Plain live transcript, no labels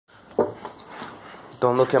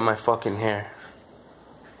Don't look at my fucking hair.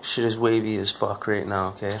 Shit is wavy as fuck right now,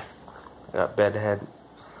 okay? I got bed head.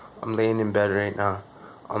 I'm laying in bed right now.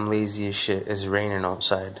 I'm lazy as shit. It's raining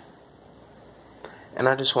outside. And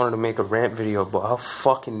I just wanted to make a rant video about how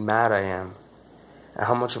fucking mad I am. And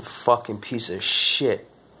how much of a fucking piece of shit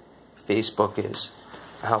Facebook is.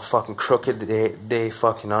 And how fucking crooked they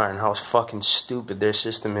fucking are. And how fucking stupid their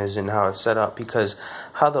system is and how it's set up. Because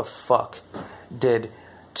how the fuck did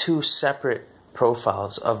two separate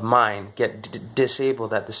profiles of mine get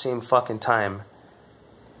disabled at the same fucking time?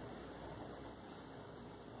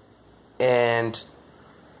 And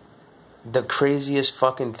the craziest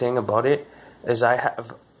fucking thing about it is I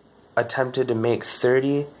have attempted to make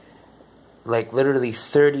 30, like literally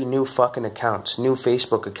 30 new fucking accounts, new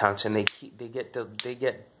Facebook accounts, and they get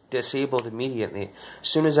disabled immediately. As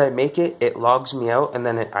soon as I make it, it logs me out, and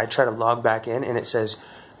then I try to log back in, and it says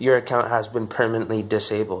your account has been permanently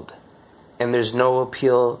disabled. And there's no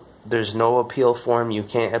appeal. There's no appeal form. You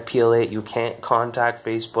can't appeal it. You can't contact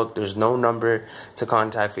Facebook. There's no number to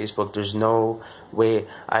contact Facebook. There's no way.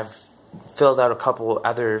 I've filled out a couple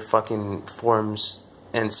other fucking forms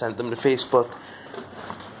and sent them to Facebook,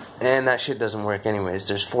 and that shit doesn't work anyways.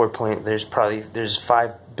 There's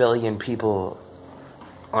 5 billion people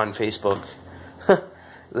on Facebook.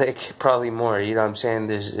 Like, probably more, you know what I'm saying?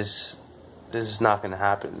 This is not gonna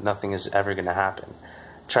happen. Nothing is ever gonna happen.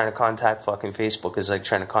 Trying to contact fucking Facebook is like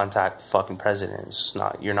trying to contact fucking president. It's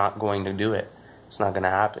not, you're not going to do it. It's not gonna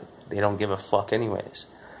happen. They don't give a fuck anyways.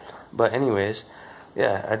 But anyways,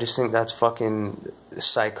 yeah, I just think that's fucking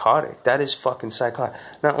psychotic. That is fucking psychotic.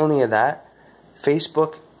 Not only of that,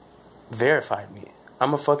 Facebook verified me.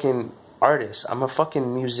 I'm a fucking artist. I'm a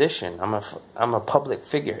fucking musician. I'm a public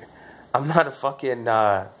figure. I'm not a fucking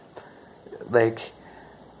like,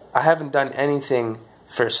 I haven't done anything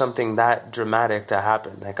for something that dramatic to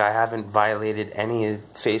happen. Like, I haven't violated any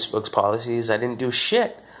of Facebook's policies. I didn't do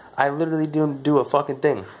shit. I literally didn't do a fucking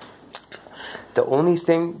thing. The only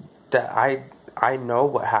thing that I know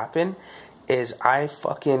what happened is I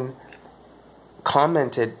fucking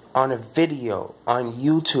commented on a video on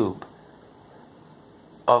YouTube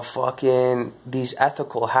of fucking these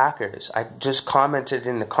ethical hackers. I just commented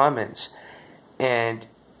in the comments, and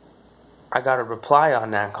I got a reply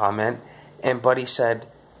on that comment, and Buddy said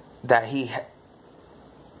that he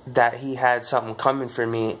had something coming for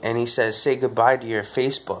me, and he says, say goodbye to your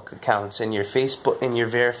Facebook accounts and your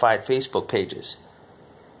verified Facebook pages.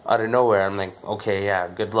 Out of nowhere, I'm like, okay, yeah,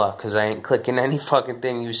 good luck, because I ain't clicking any fucking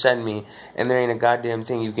thing you send me, and there ain't a goddamn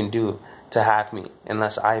thing you can do to hack me,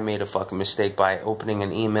 unless I made a fucking mistake by opening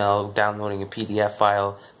an email, downloading a PDF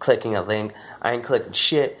file, clicking a link. I ain't clicking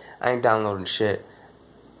shit. I ain't downloading shit.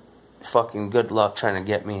 Fucking good luck trying to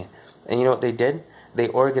get me. And you know what they did? They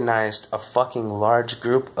organized a fucking large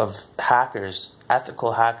group of hackers,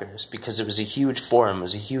 ethical hackers, because it was a huge forum, it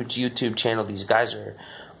was a huge YouTube channel. These guys are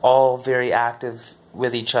all very active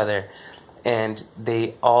with each other, and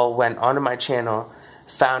they all went onto my channel,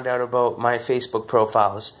 found out about my Facebook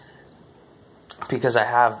profiles, because I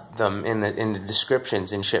have them in the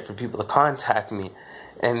descriptions and shit for people to contact me,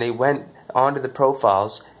 and they went onto the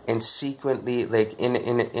profiles and secretly, like in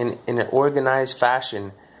an organized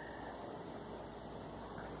fashion,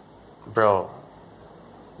 bro,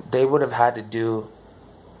 they would have had to do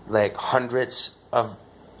like hundreds of...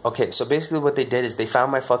 Okay, so basically what they did is they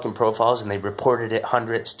found my fucking profiles and they reported it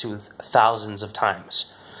hundreds to thousands of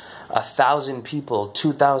times. 1,000 people,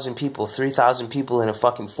 2,000 people, 3,000 people in a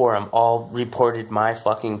fucking forum all reported my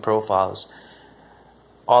fucking profiles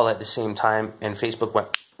all at the same time, and Facebook went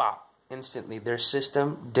pop. Instantly, their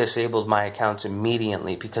system disabled my accounts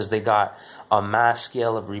immediately because they got a mass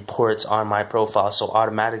scale of reports on my profile. So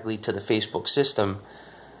automatically to the Facebook system,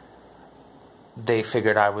 they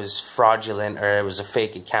figured I was fraudulent, or it was a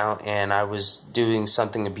fake account, and I was doing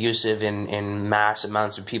something abusive, and mass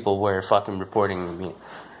amounts of people were fucking reporting me.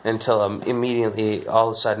 Until immediately, all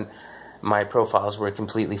of a sudden, my profiles were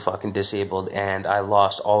completely fucking disabled, and I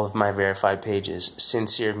lost all of my verified pages.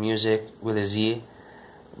 Sincere Music with a Z.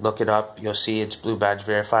 Look it up. You'll see it's Blue Badge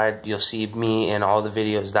verified. You'll see me in all the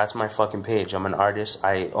videos. That's my fucking page. I'm an artist.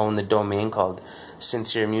 I own the domain called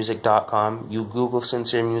sinceremusic.com. You Google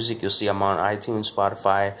Sincere Music, you'll see I'm on iTunes,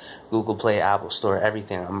 Spotify, Google Play, Apple Store,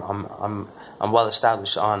 everything. I'm well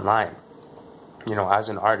established online, you know, as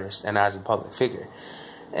an artist and as a public figure.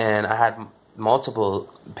 And I had multiple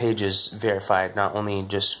pages verified, not only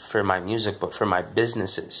just for my music, but for my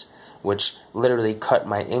businesses, which literally cut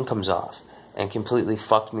my incomes off and completely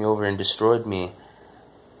fucked me over and destroyed me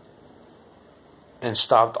and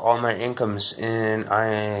stopped all my incomes. And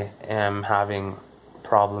I am having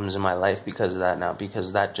problems in my life because of that now,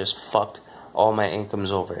 because that just fucked all my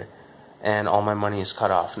income's over and all my money is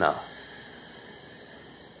cut off now.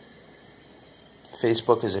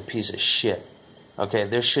 Facebook is a piece of shit. Okay,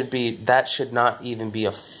 that should not even be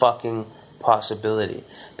a fucking possibility,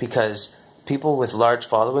 because people with large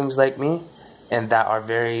followings like me and that are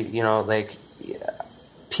very, like,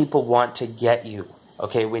 people want to get you.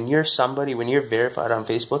 Okay, when you're verified on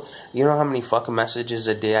Facebook, you know how many fucking messages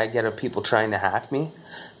a day I get of people trying to hack me?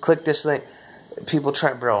 Click this link.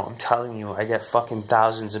 Bro, I'm telling you, I get fucking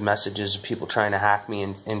thousands of messages of people trying to hack me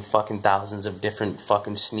in fucking thousands of different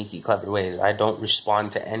fucking sneaky, clever ways. I don't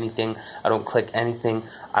respond to anything. I don't click anything.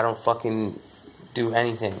 I don't fucking do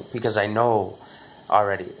anything because I know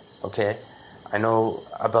already, okay? I know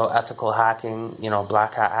about ethical hacking,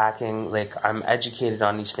 black hat hacking. Like, I'm educated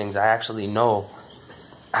on these things. I actually know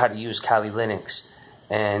how to use Kali Linux,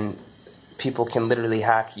 and people can literally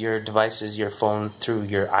hack your devices, your phone, through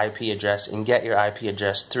your IP address and get your IP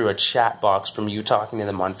address through a chat box from you talking to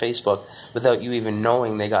them on Facebook without you even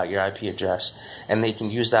knowing they got your IP address. And they can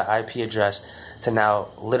use that IP address to now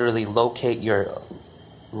literally locate your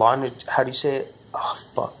how do you say it? Oh,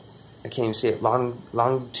 fuck. I can't even say it.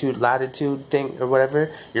 Longitude, latitude thing or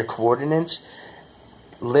whatever. Your coordinates.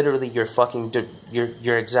 Literally your fucking,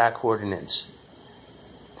 your exact coordinates.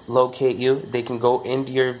 Locate you. They can go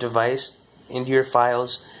into your device, into your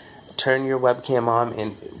files, turn your webcam on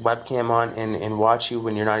and watch you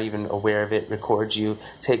when you're not even aware of it, record you,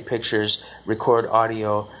 take pictures, record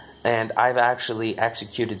audio. And I've actually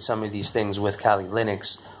executed some of these things with Kali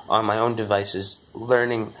Linux on my own devices,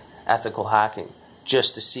 learning ethical hacking,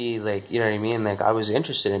 just to see, like, you know what I mean? Like, I was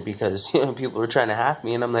interested in it because, people were trying to hack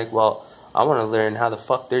me, and I'm like, well, I want to learn how the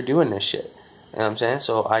fuck they're doing this shit. You know what I'm saying?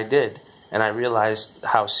 So I did. And I realized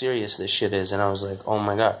how serious this shit is, and I was like, oh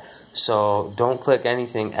my god. So don't click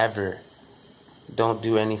anything ever. Don't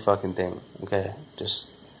do any fucking thing, okay?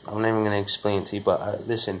 I'm not even going to explain it to you, but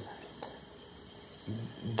listen.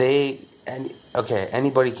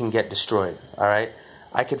 Anybody can get destroyed, alright?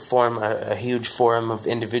 I could form a huge forum of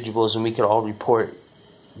individuals, and we could all report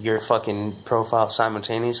your fucking profile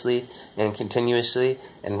simultaneously and continuously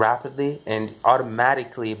and rapidly, and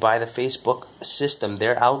automatically by the Facebook system,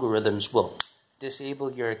 their algorithms will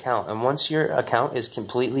disable your account. And once your account is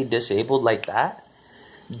completely disabled like that,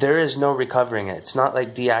 there is no recovering it. It's not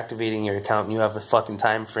like deactivating your account and you have a fucking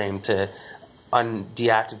time frame to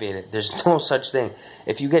deactivate it. There's no such thing.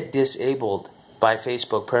 If you get disabled by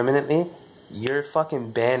Facebook permanently, you're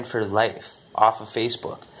fucking banned for life off of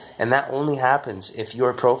Facebook. And that only happens if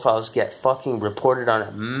your profiles get fucking reported on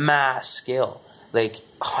a mass scale. Like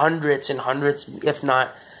hundreds and hundreds, if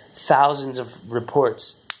not thousands of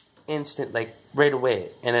reports instant, like right away.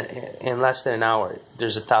 In less than an hour,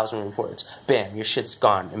 there's 1,000 reports. Bam, your shit's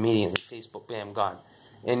gone immediately. Facebook, bam, gone.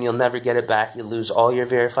 And you'll never get it back. You lose all your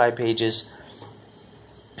verified pages.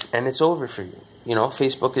 And it's over for you.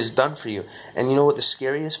 Facebook is done for you. And you know what the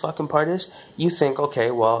scariest fucking part is? You think,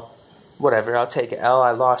 okay, well, whatever, I'll take an L.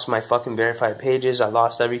 I lost my fucking verified pages. I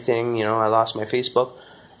lost everything, I lost my Facebook.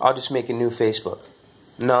 I'll just make a new Facebook.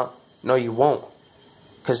 No, you won't.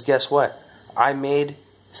 Because guess what? I made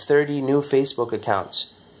 30 new Facebook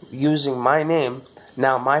accounts using my name.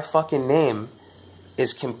 Now my fucking name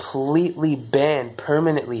is completely banned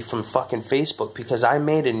permanently from fucking Facebook because I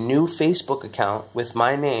made a new Facebook account with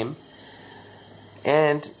my name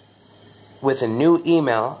and with a new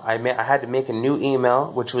email. I had to make a new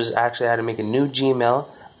email, which was actually I had to make a new Gmail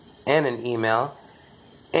and an email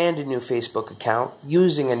and a new Facebook account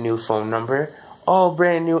using a new phone number. All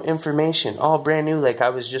brand new information, all brand new. Like I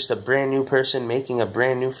was just a brand new person making a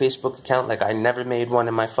brand new Facebook account like I never made one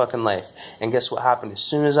in my fucking life. And guess what happened? As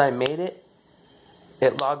soon as I made it,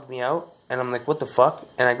 it logged me out. And I'm like, what the fuck?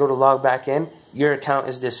 And I go to log back in. Your account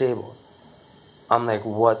is disabled. I'm like,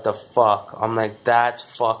 what the fuck? I'm like, that's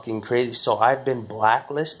fucking crazy. So I've been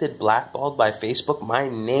blacklisted, blackballed by Facebook. My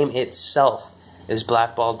name itself is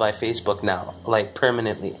blackballed by Facebook now, like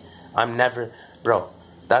permanently. I'm never, bro,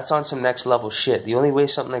 that's on some next level shit. The only way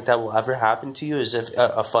something like that will ever happen to you is if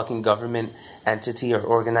a fucking government entity or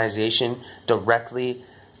organization directly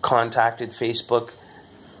contacted Facebook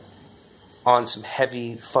on some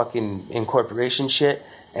heavy fucking incorporation shit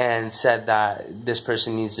and said that this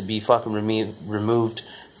person needs to be fucking removed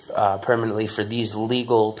permanently for these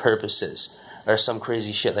legal purposes or some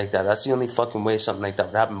crazy shit like that. That's the only fucking way something like that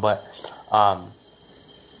would happen. But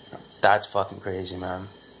that's fucking crazy, man.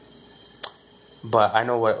 But I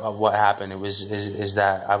know what happened. It was is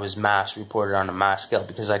that I was mass reported on a mass scale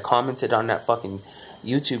because I commented on that fucking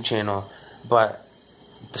YouTube channel. But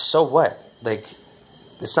so what? Like,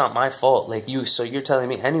 it's not my fault. Like so you're telling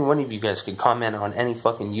me any one of you guys could comment on any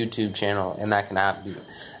fucking YouTube channel and that can happen to you.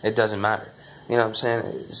 It doesn't matter. You know what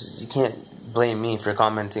I'm saying? You can't blame me for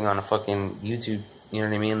commenting on a fucking YouTube. You know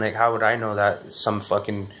what I mean? Like, how would I know that some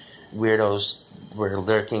fucking weirdos were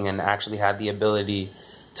lurking and actually had the ability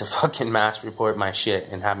to fucking mass report my shit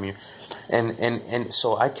and have me... And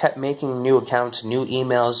so I kept making new accounts, new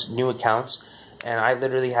emails, new accounts, and I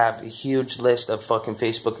literally have a huge list of fucking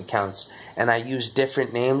Facebook accounts, and I use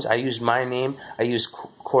different names. I use my name. I use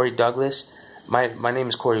Corey Douglas. My name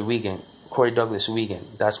is Corey Wiegand. Corey Douglas Wiegand.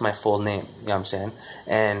 That's my full name. You know what I'm saying?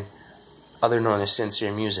 And other known as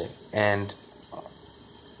Sincere Music. And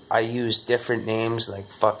I use different names like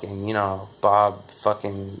fucking, you know, Bob,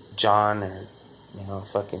 fucking John, or, you know,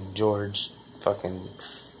 fucking George, fucking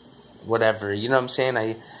whatever. You know what I'm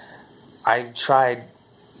saying? I tried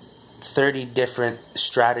 30 different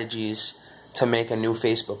strategies to make a new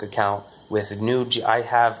Facebook account with I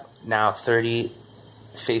have now 30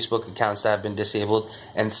 Facebook accounts that have been disabled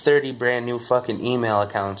and 30 brand new fucking email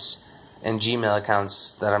accounts and Gmail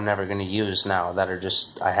accounts that I'm never going to use now, that are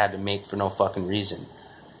just, I had to make for no fucking reason.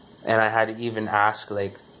 And I had to even ask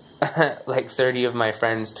like 30 of my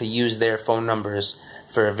friends to use their phone numbers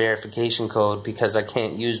for a verification code, because I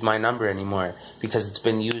can't use my number anymore because it's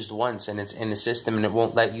been used once and it's in the system and it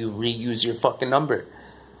won't let you reuse your fucking number.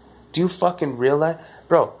 Do you fucking realize?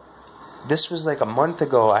 Bro, this was like a month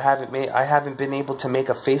ago. I haven't been able to make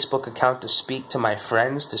a Facebook account to speak to my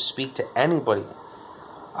friends, to speak to anybody.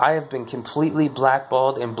 I have been completely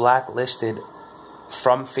blackballed and blacklisted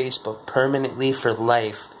from Facebook permanently for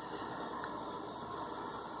life.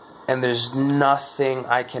 And there's nothing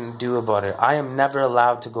I can do about it. I am never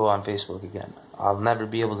allowed to go on Facebook again. I'll never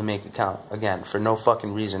be able to make an account again for no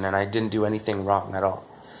fucking reason, and I didn't do anything wrong at all.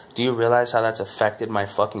 Do you realize how that's affected my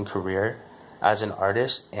fucking career as an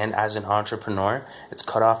artist and as an entrepreneur? It's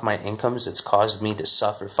cut off my incomes. It's caused me to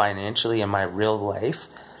suffer financially in my real life.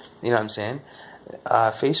 You know what I'm saying?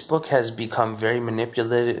 Facebook has become very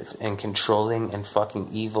manipulative and controlling and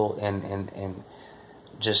fucking evil and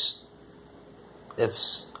just,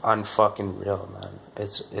 it's unfucking real, man.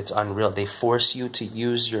 It's unreal. They force you to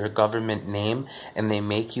use your government name and they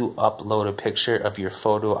make you upload a picture of your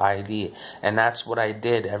photo ID. And that's what I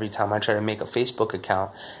did every time I try to make a Facebook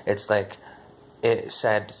account. It's like, it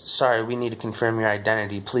said, sorry, we need to confirm your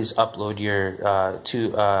identity. Please upload your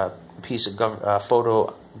piece of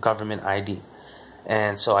photo government ID.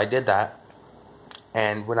 And so I did that.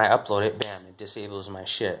 And when I upload it, bam, it disables my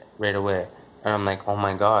shit right away. And I'm like, oh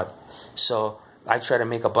my God. So I try to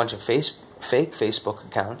make a bunch of fake Facebook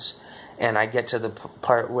accounts, and I get to the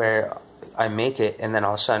part where I make it, and then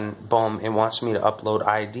all of a sudden, boom, it wants me to upload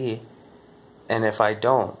ID, and if I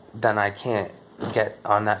don't, then I can't get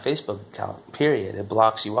on that Facebook account, period. It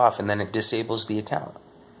blocks you off, and then it disables the account.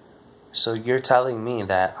 So you're telling me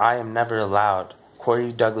that I am never allowed,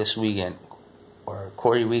 Corey Douglas Wiegand, or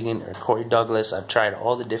Corey Wiegand, or Corey Douglas, I've tried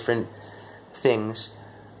all the different things,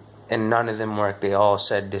 and none of them worked. They all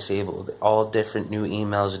said disabled. All different new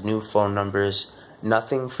emails, new phone numbers.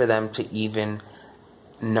 Nothing for them to even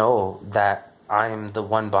know that I am the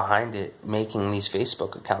one behind it making these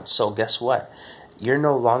Facebook accounts. So guess what? You're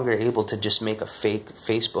no longer able to just make a fake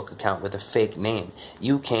Facebook account with a fake name.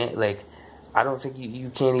 You can't, like, I don't think you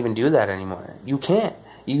can't even do that anymore. You can't.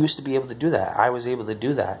 You used to be able to do that. I was able to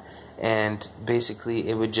do that. And basically,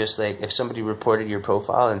 it would just, like, if somebody reported your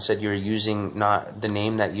profile and said you're using not the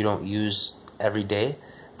name that you don't use every day,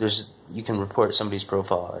 you can report somebody's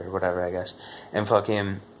profile or whatever, I guess. And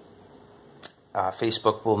fucking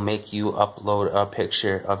Facebook will make you upload a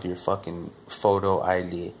picture of your fucking photo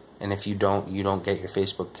ID. And if you don't get your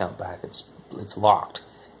Facebook account back. It's locked.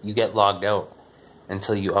 You get logged out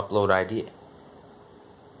until you upload ID.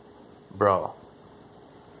 Bro.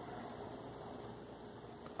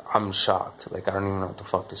 I'm shocked. Like, I don't even know what the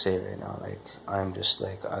fuck to say right now. Like, I'm just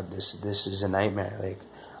like, this is a nightmare. Like,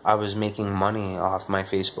 I was making money off my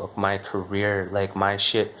Facebook, my career, like my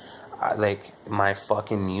shit, like my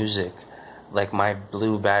fucking music, like my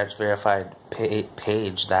Blue Badge verified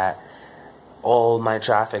page that all my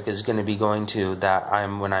traffic is going to be going to, that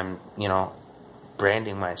when I'm, you know,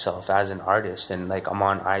 branding myself as an artist, and like I'm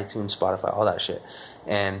on iTunes, Spotify, all that shit.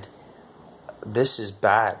 And this is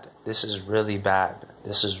bad. This is really bad.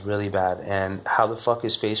 This is really bad. And how the fuck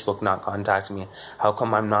is Facebook not contacting me? How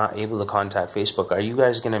come I'm not able to contact Facebook? Are you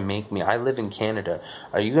guys going to make me... I live in Canada.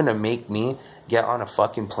 Are you going to make me get on a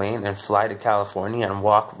fucking plane and fly to California and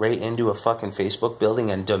walk right into a fucking Facebook building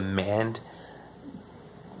and demand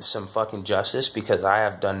some fucking justice? Because I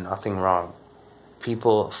have done nothing wrong.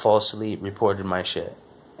 People falsely reported my shit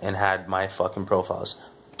and had my fucking profiles.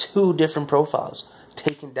 2 different profiles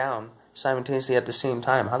taken down simultaneously at the same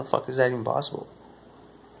time. How the fuck is that even possible?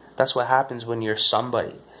 That's what happens when you're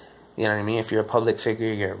somebody. You You know what I mean? If you're a public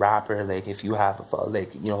figure, you're a rapper, like, if you have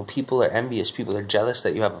like, you know, people are envious, people are jealous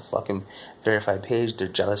that you have a fucking verified page, they're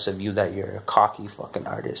jealous of you that you're a cocky fucking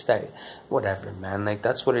artist, that, whatever, man, like,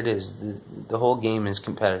 that's what it is. The whole game is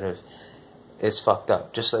competitive. It's fucked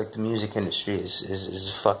up, just like the music industry is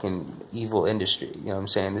a fucking evil industry, you know what I'm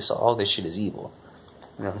saying? All this shit is evil,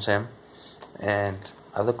 you know what I'm saying? And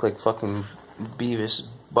I look like fucking Beavis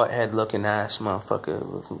butthead looking ass motherfucker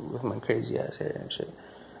with my crazy ass hair and shit.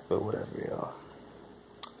 But whatever, yo.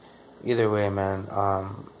 Either way, man,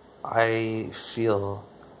 I feel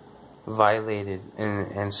violated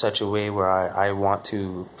in such a way where I want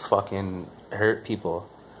to fucking hurt people,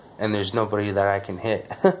 and there's nobody that I can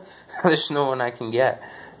hit. There's no one I can get.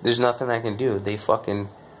 There's nothing I can do. They fucking,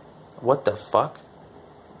 what the fuck?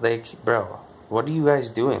 Like, bro, what are you guys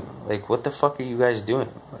doing? Like, what the fuck are you guys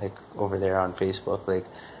doing? Like, over there on Facebook, like,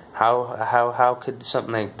 how could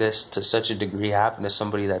something like this to such a degree happen to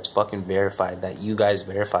somebody that's fucking verified, that you guys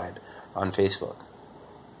verified on Facebook?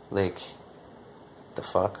 Like, the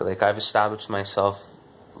fuck? Like, I've established myself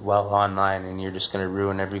well online, and you're just gonna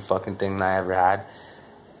ruin every fucking thing I ever had.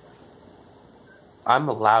 I'm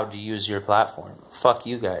allowed to use your platform. Fuck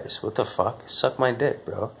you guys. What the fuck? Suck my dick,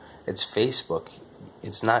 bro. It's Facebook.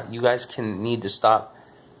 It's not, you guys need to stop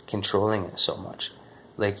controlling it so much.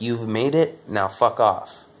 Like, you've made it, now fuck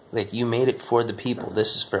off. Like, you made it for the people.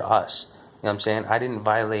 This is for us. You know what I'm saying? I didn't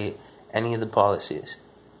violate any of the policies.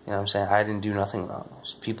 You know what I'm saying? I didn't do nothing wrong.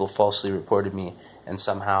 People falsely reported me, and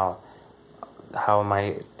somehow,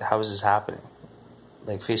 how is this happening?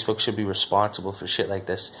 Like, Facebook should be responsible for shit like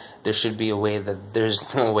this. There should be a way that,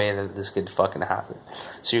 there's no way that this could fucking happen.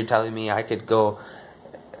 So you're telling me I could go,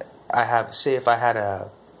 say if I had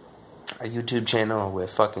a YouTube channel with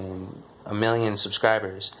fucking 1 million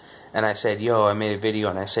subscribers, and I said, yo, I made a video,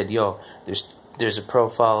 and I said, yo, there's a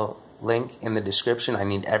profile link in the description. I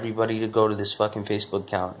need everybody to go to this fucking Facebook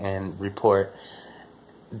account and report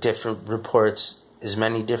different reports, as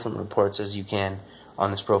many different reports as you can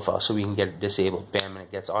on this profile, so we can get it disabled. Bam, and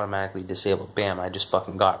it gets automatically disabled. Bam, I just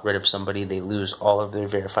fucking got rid of somebody. They lose all of their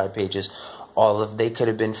verified pages. They could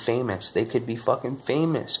have been famous. They could be fucking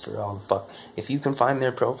famous for all the fuck. If you can find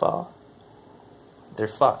their profile, they're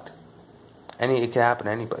fucked. It can happen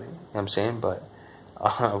to anybody, you know what I'm saying? But,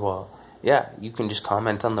 well, yeah, you can just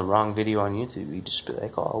comment on the wrong video on YouTube. You just be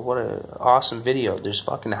like, oh, what a awesome video. There's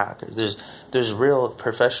fucking hackers. There's real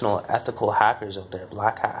professional, ethical hackers out there,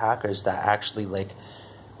 black hat hackers that actually, like,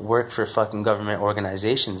 work for fucking government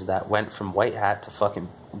organizations that went from white hat to fucking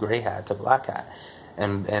gray hat to black hat.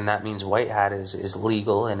 And that means white hat is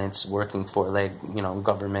legal, and it's working for, like, you know,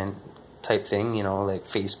 government type thing, you know, like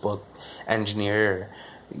Facebook engineer, or,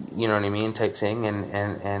 you know what I mean, type thing,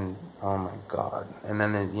 and oh my god, and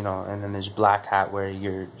then you know, and then there's black hat where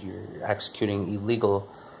you're executing illegal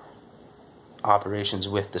operations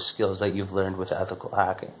with the skills that you've learned with ethical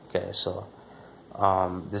hacking. Okay, so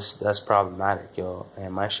that's problematic, yo,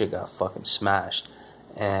 and my shit got fucking smashed,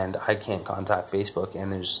 and I can't contact Facebook,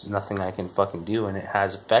 and there's nothing I can fucking do, and it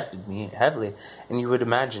has affected me heavily. And you would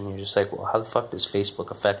imagine, you're just like, well, how the fuck does Facebook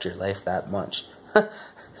affect your life that much?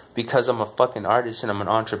 Because I'm a fucking artist and I'm an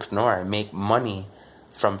entrepreneur. I make money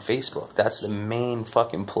from Facebook. That's the main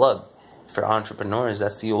fucking plug for entrepreneurs.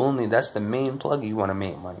 That's the main plug. You want to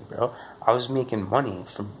make money, bro. I was making money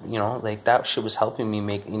from, you know, like, that shit was helping me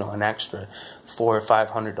make, you know, an extra $400 or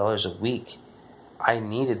 $500 a week. I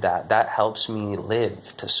needed that. That helps me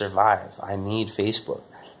live, to survive. I need Facebook.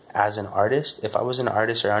 As an artist, if I was an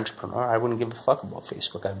artist or entrepreneur, I wouldn't give a fuck about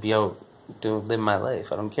Facebook. I'd be out to live my life.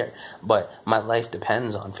 I don't care. But my life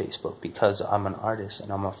depends on Facebook because I'm an artist and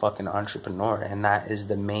I'm a fucking entrepreneur, and that is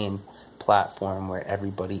the main platform where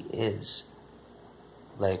everybody is.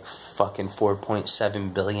 Like, fucking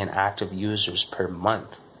 4.7 billion active users per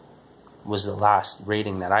month was the last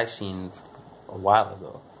rating that I seen a while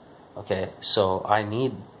ago. Okay, so I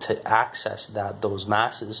need to access those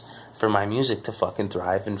masses for my music to fucking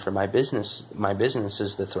thrive, and for my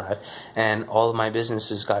businesses to thrive. And all of my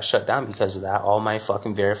businesses got shut down because of that. All my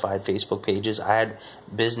fucking verified Facebook pages, I had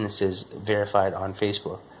businesses verified on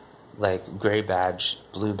Facebook, like Gray Badge,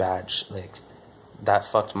 Blue Badge, like, that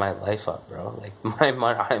fucked my life up, bro. Like, my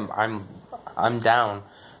money, I'm down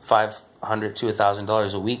 $500 to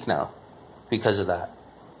 $1,000 a week now because of that.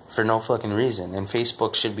 For no fucking reason. And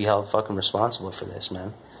Facebook should be held fucking responsible for this,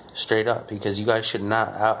 man. Straight up. Because you guys should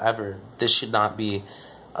not this should not be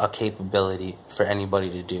a capability for anybody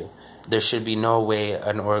to do. There should be no way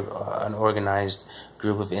an organized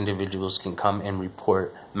group of individuals can come and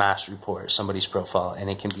mass report somebody's profile, and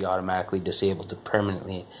it can be automatically disabled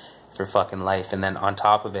permanently for fucking life. And then on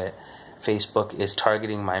top of it, Facebook is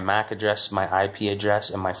targeting my MAC address, my IP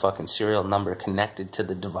address, and my fucking serial number connected to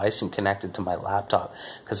the device and connected to my laptop.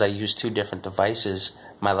 Because I use 2 different devices,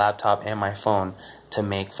 my laptop and my phone, to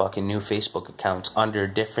make fucking new Facebook accounts under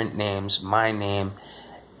different names, my name,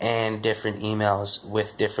 and different emails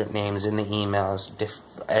with different names in the emails.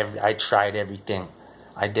 I tried everything.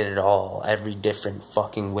 I did it all, every different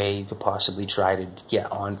fucking way you could possibly try to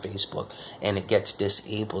get on Facebook, and it gets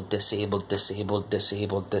disabled.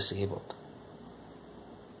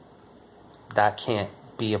 That can't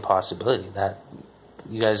be a possibility.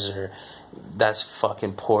 That's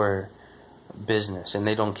fucking poor business, and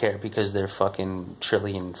they don't care because they're fucking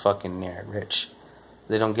trillion fucking rich.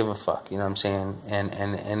 They don't give a fuck, you know what I'm saying?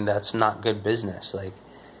 And that's not good business. Like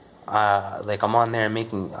I'm on there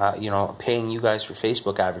making, paying you guys for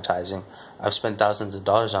Facebook advertising. I've spent thousands of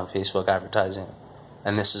dollars on Facebook advertising,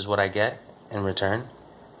 and this is what I get in return.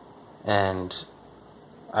 And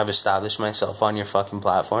I've established myself on your fucking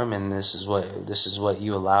platform, and this is what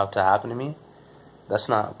you allow to happen to me. That's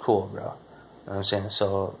not cool, bro. You know what I'm saying?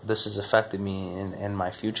 So this has affected me in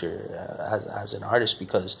my future as an artist,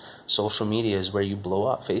 because social media is where you blow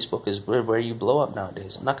up. Facebook is where you blow up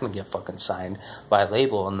nowadays. I'm not going to get fucking signed by a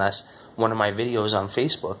label unless one of my videos on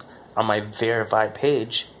Facebook, on my verified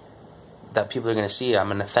page, that people are going to see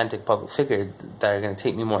I'm an authentic public figure, that are going to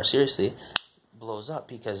take me more seriously, blows up,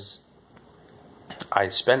 because I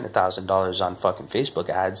spent $1,000 on fucking Facebook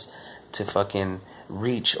ads to fucking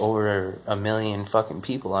reach over 1 million fucking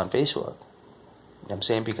people on Facebook. You know what I'm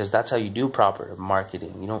saying? Because that's how you do proper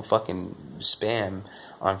marketing. You don't fucking spam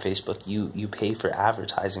on Facebook. You pay for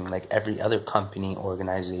advertising like every other company,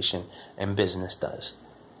 organization, and business does.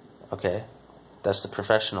 Okay? That's the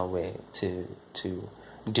professional way to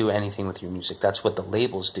do anything with your music. That's what the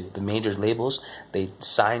labels do. The major labels, they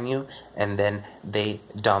sign you, and then they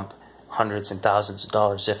dump hundreds and thousands of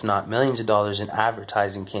dollars, if not millions of dollars, in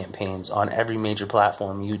advertising campaigns on every major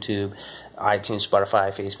platform: YouTube, iTunes,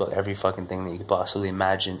 Spotify, Facebook, every fucking thing that you could possibly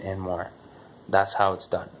imagine, and more. That's how it's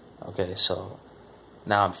done. Okay, so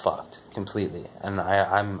now I'm fucked completely, and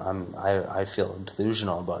I feel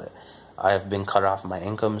delusional about it. I have been cut off my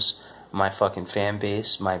incomes, my fucking fan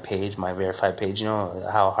base, my page, my verified page. You know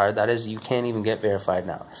how hard that is? You can't even get verified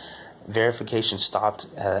now. Verification stopped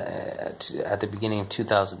at the beginning of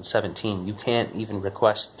 2017. You can't even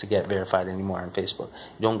request to get verified anymore on Facebook.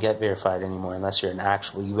 You don't get verified anymore unless you're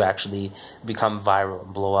you actually become viral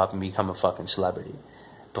and blow up and become a fucking celebrity.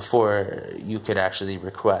 Before, you could actually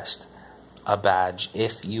request a badge.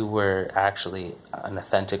 If you were actually an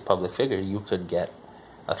authentic public figure, you could get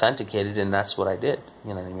authenticated, and that's what I did.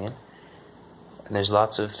 You know what I mean? And there's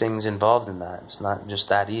lots of things involved in that. It's not just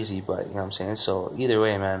that easy, but you know what I'm saying? So either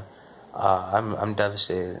way, man, I'm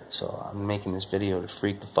devastated. So I'm making this video to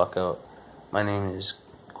freak the fuck out. My name is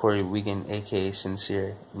Corey Wiegand, aka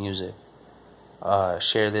Sincere Music.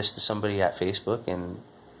 Share this to somebody at Facebook, and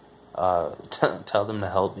tell them to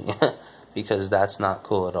help me. Because that's not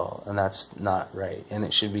cool at all, and that's not right, and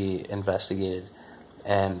it should be investigated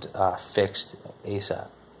and fixed ASAP.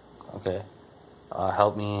 Okay?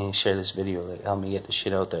 Help me share this video. Like, help me get the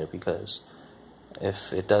shit out there, because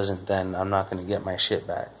if it doesn't, then I'm not going to get my shit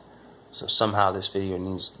back. So somehow this video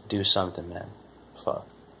needs to do something, man. Fuck.